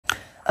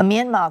A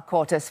Myanmar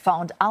court has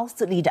found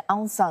ousted leader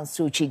Aung San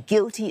Suu Kyi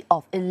guilty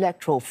of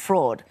electoral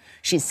fraud.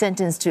 She's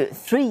sentenced to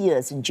 3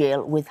 years in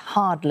jail with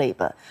hard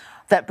labour.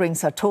 That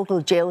brings her total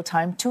jail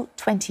time to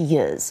 20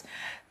 years.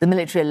 The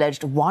military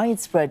alleged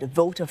widespread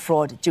voter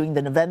fraud during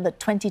the November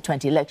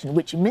 2020 election,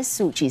 which Ms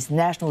Suu Kyi's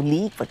National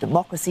League for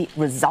Democracy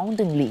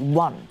resoundingly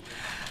won.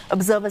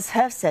 Observers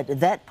have said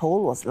that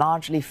poll was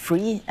largely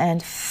free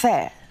and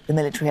fair. The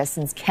military has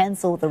since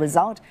cancelled the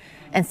result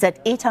and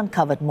said it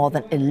uncovered more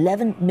than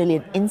 11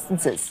 million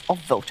instances of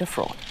voter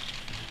fraud.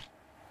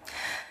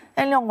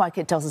 And Leong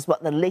Wai-kit tells us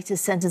what the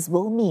latest sentence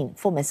will mean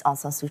for Ms Aung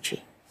San Suu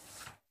Kyi.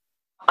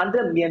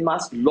 Under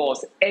Myanmar's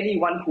laws,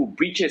 anyone who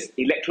breaches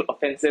electoral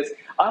offences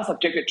are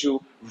subjected to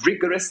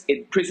rigorous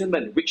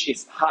imprisonment, which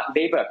is hard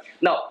labour.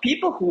 Now,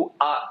 people who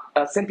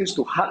are sentenced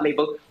to hard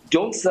labour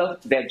don't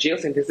serve their jail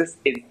sentences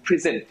in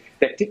prison.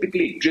 They're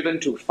typically driven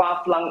to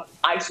far-flung,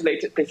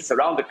 isolated places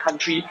around the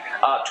country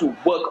to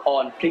work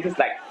on places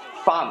like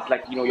farms,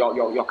 like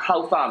your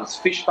cow farms,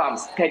 fish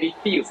farms, paddy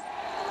fields.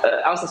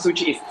 Aung San Suu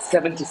Kyi is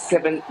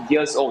 77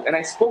 years old, and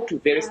I spoke to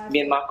various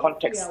Myanmar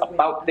contacts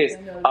about this.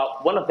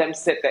 One of them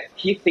said that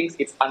he thinks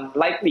it's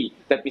unlikely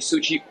that Ms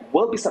Suu Kyi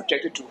will be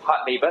subjected to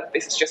hard labour.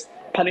 This is just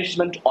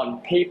punishment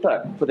on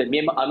paper for the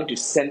Myanmar army to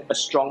send a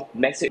strong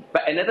message.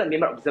 But another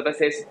Myanmar observer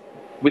says,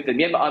 with the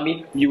Myanmar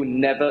army, you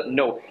never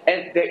know.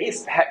 And there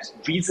is perhaps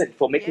reason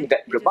for making that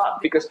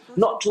remark, because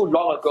not too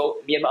long ago,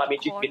 Myanmar Army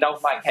Chief Min Aung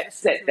Hlaing had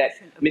said that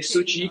Ms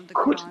Suu Kyi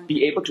could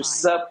be able to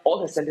serve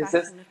all her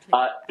sentences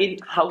in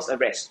house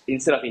arrest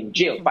instead of in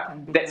jail. But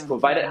that's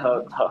provided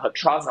her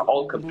trials are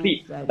all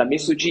complete. Now,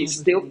 Ms Suu Kyi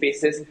still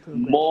faces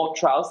more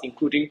trials,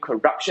 including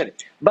corruption.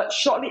 But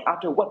shortly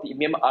after what the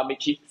Myanmar Army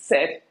Chief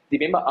said, the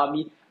Myanmar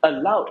Army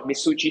allowed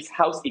Ms Suu Kyi's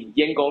house in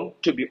Yangon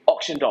to be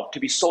auctioned off, to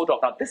be sold off.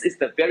 Now, this is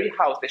the very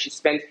house that she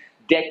spent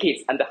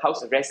decades under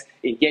house arrest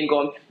in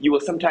Yangon. You will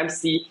sometimes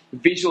see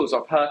visuals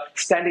of her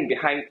standing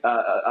behind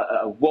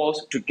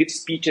walls to give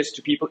speeches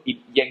to people in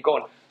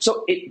Yangon.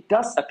 So it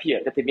does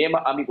appear that the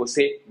Myanmar army will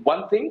say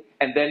one thing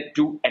and then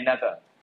do another.